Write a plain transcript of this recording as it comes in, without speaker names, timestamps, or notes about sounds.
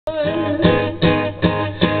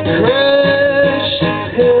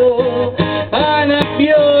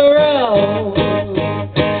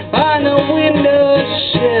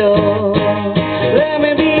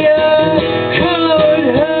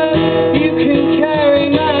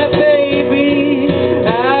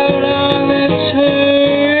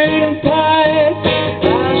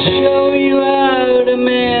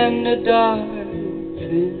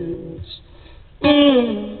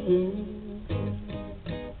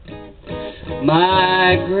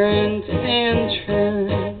migrant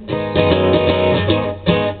entrance,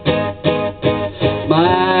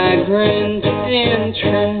 migrant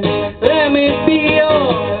entrance, let me be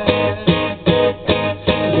yours,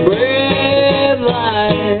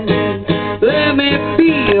 breadline, let me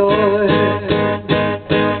be yours,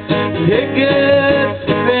 picket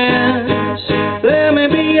fence, let me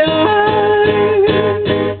be yours,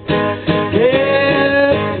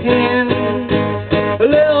 hairpin, a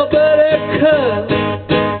little buttercup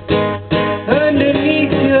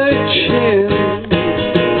underneath your chin,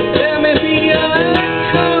 let me be your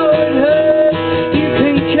coat hood, you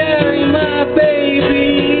can carry my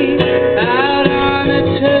baby out on a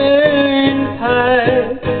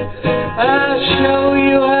turnpike, I'll show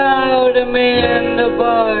you how to mend a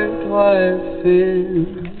barbed wire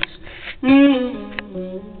fence.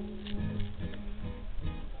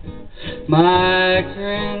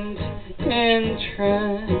 Migrant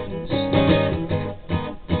entrance,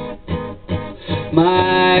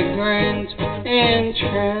 migrant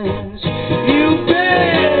entrance, you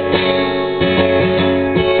bet,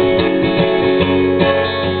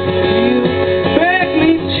 you beg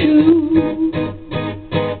me to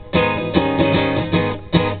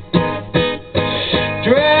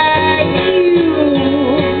drag you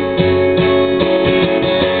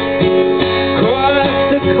across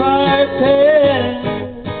the carpet,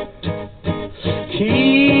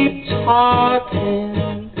 keep talking,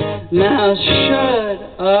 now shut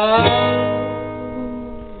up.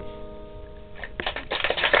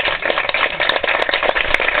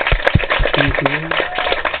 Thank you.